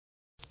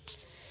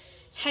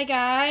Hi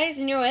guys,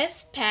 and you're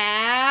with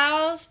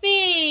Pals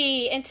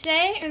B. And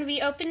today I'm going to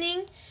be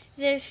opening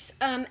this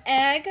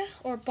egg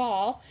or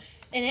ball,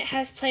 and it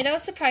has Play-Doh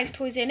surprise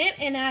toys in it.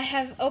 And I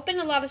have opened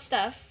a lot of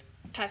stuff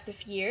past a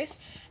few years.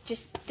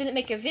 Just didn't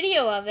make a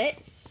video of it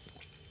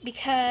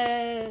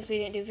because we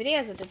didn't do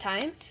videos at the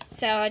time.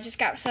 So I just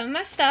got some of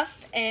my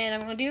stuff, and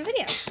I'm going to do a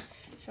video.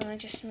 So I'm going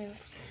to just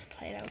move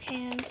Play-Doh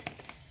cans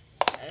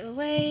out of the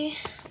way.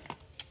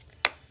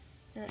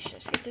 And let's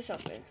just get this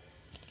open.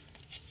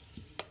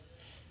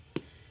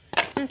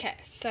 Okay,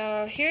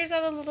 so here's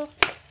all the little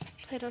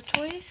Play-Doh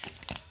toys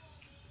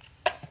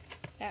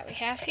that we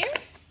have here.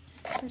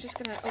 I'm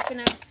just going to open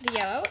up the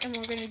yellow, and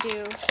we're going to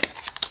do,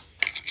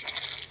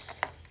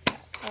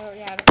 oh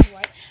yeah, the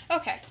white.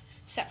 Okay,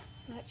 so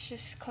let's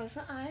just close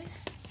the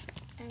eyes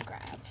and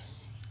grab.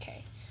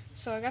 Okay,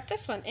 so I got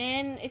this one,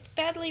 and it's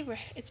badly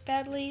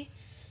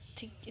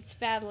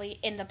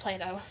in the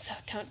Play-Doh, so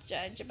don't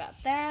judge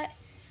about that.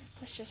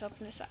 Let's just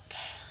open this up.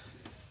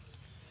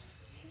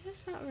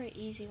 This is not very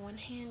easy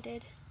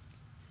one-handed.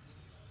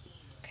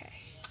 Okay.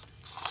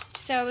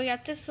 So we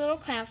got this little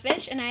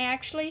clownfish, and I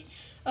actually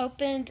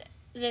opened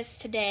this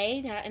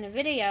today, not in a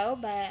video,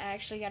 but I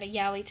actually got a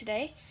Yowie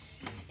today,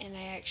 and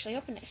I actually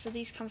opened it. So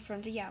these come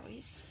from the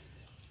Yowies.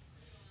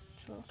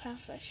 It's a little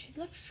clownfish. It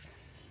looks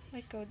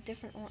like a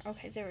different one.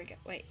 Okay, there we go.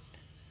 Wait.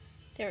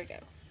 There we go.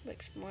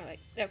 Looks more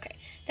like, okay.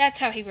 That's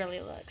how he really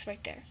looks,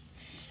 right there.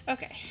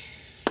 Okay.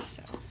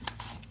 So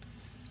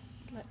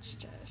let's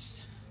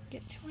just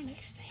get to our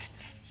next thing.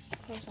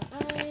 Close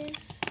my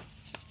eyes.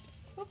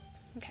 Whoop.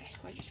 Okay,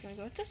 we're just gonna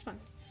go with this one.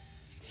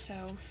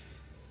 So,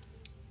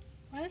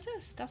 why does it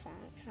have stuff on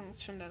it? Oh,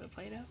 it's from the other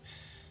Play-Doh.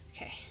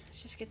 Okay,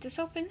 let's just get this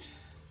open.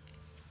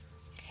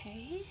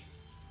 Okay.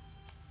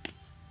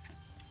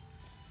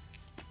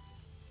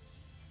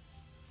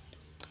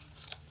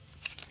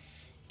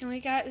 And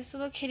we got this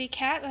little kitty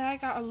cat that I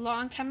got a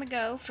long time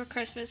ago for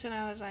Christmas when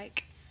I was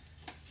like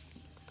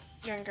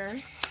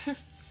younger.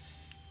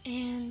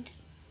 And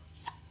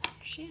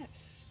here she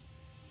is.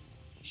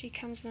 She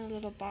comes in a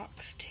little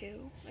box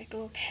too, like a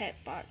little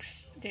pet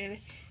box. They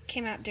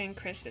came out during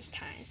Christmas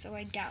time, so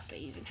I doubt they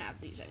even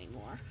have these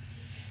anymore.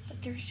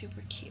 But they're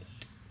super cute.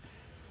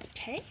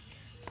 Okay,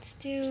 let's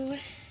do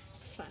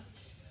this one.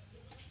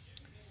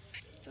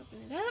 Let's open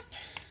it up.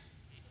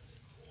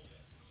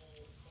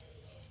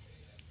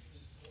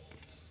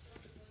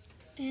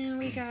 And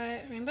we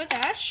got Rainbow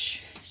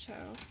Dash. So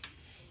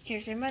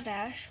here's Rainbow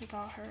Dash with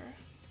all her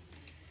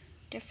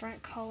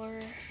different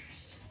colors.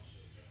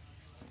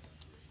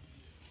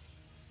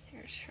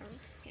 Here's from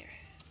here.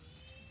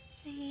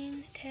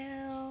 Mane,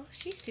 tail.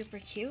 She's super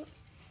cute.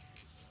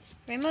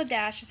 Rainbow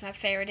Dash is my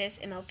favorite, is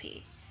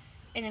MLP.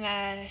 And then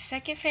my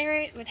second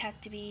favorite would have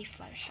to be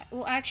Fluttershy.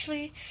 Well,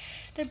 actually,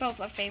 they're both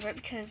my favorite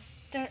because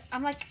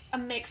I'm like a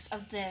mix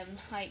of them.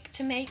 Like,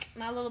 to make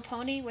My Little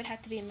Pony would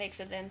have to be a mix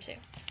of them too.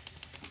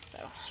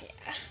 So,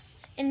 yeah.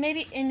 And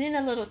then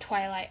a little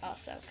Twilight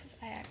also, because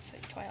I actually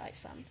Twilight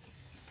some.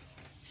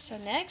 So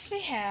next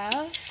we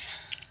have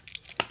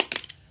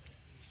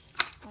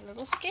a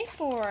little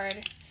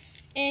skateboard.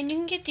 And you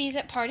can get these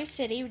at Party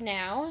City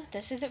now.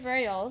 This isn't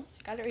very old.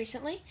 I got it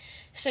recently.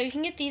 So you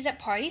can get these at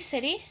Party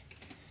City.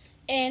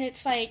 And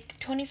it's like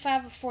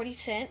 25 or 40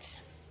 cents.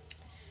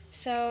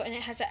 So, and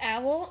it has an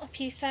owl, a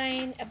peace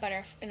sign,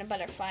 and a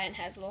butterfly, and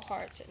has little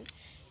hearts and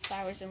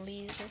flowers and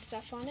leaves and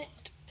stuff on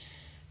it.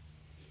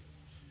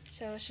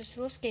 So it's just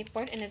a little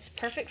skateboard, and it's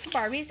perfect for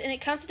Barbies. And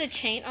it comes with a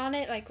chain on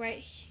it, like right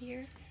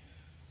here,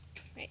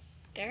 right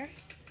there.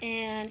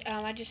 And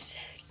I just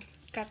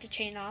got the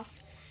chain off.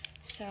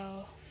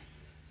 So,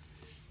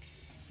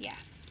 yeah.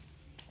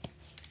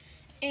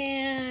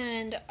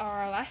 And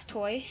our last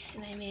toy,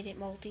 and I made it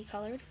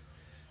multicolored.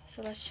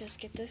 So let's just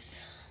get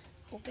this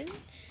open,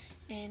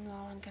 and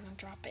I'm gonna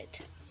drop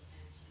it.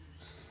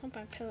 Hope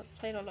my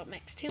Play-Doh don't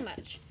mix too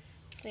much.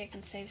 Hopefully I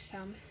can save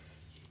some.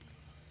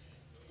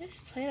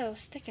 This Play-Doh is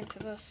sticking to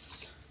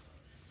this.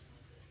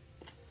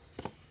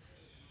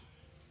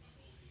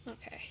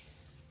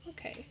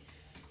 Okay.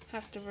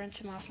 Have to rinse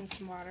them off in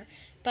some water.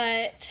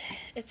 But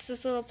it's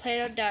this little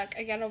Play-Doh duck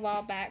I got a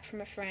while back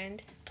from a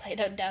friend.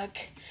 Play-Doh duck.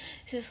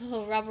 It's this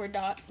little rubber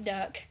duck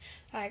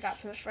I got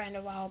from a friend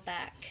a while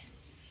back.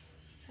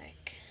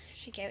 Like,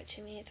 she gave it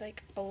to me. It's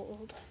like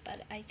old,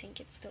 but I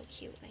think it's still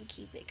cute, and I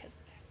keep it because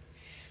of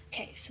that.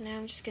 Okay, so now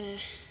I'm just gonna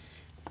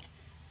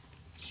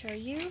show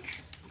you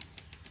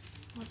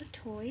all the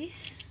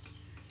toys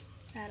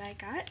that I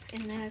got.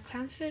 And the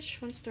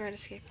clownfish wants to ride a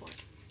skateboard.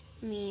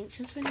 I mean,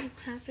 since when do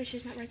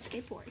clownfishes not ride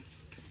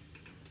skateboards?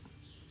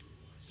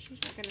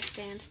 She's not gonna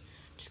stand.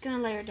 I'm just gonna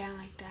lay her down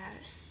like that.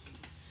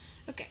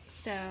 Okay,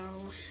 so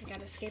I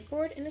got a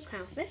skateboard and a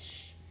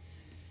clownfish.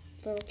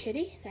 Little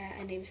kitty that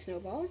I named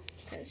Snowball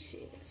because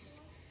she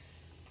looks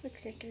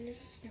like a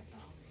little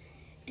snowball.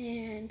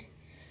 And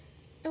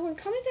and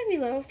comment down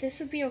below if this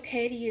would be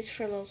okay to use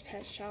for Lil's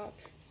Pet Shop,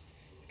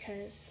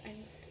 because I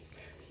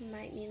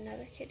might need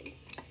another kitty.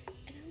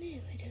 I don't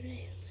know.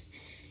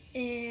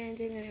 And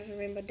then I have a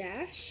Rainbow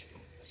Dash.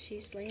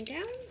 She's laying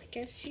down. I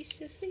guess she's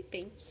just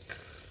sleeping.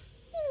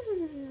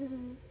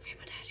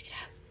 Rainbow Dash, get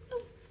up.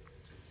 Ooh.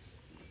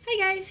 Hi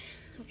guys.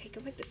 Okay,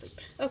 go back to sleep.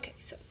 Okay,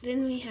 so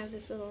then we have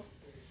this little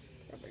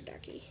rubber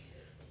ducky.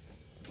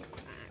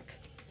 Whack.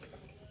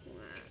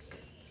 Whack.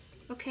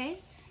 Okay,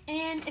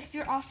 and if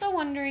you're also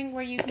wondering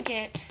where you can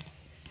get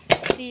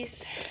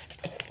these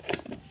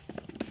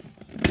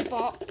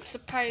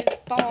surprise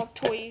ball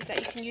toys that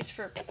you can use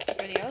for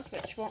videos,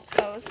 which won't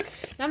close.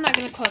 And I'm not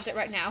going to close it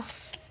right now.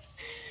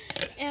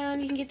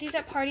 You can get these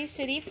at Party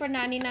City for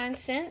 99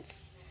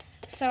 cents.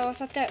 So I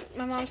thought that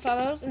my mom saw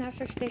those, and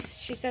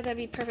she said that'd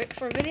be perfect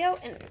for a video,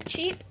 and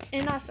cheap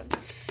and awesome.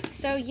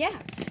 So yeah.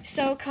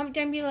 So comment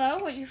down below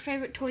what your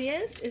favorite toy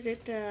is. Is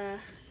it the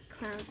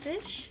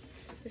clownfish,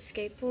 the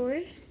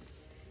skateboard,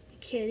 the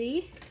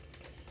kitty,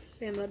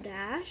 Rainbow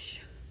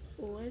Dash,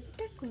 or the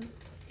duckling?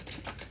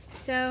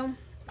 So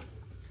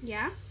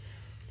yeah.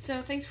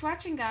 So thanks for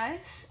watching,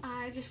 guys.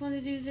 I just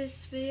wanted to do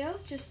this video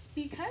just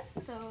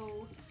because.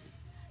 So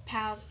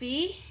pals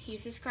be, you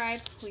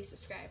subscribe, we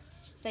subscribe.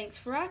 Thanks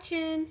for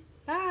watching.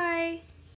 Bye.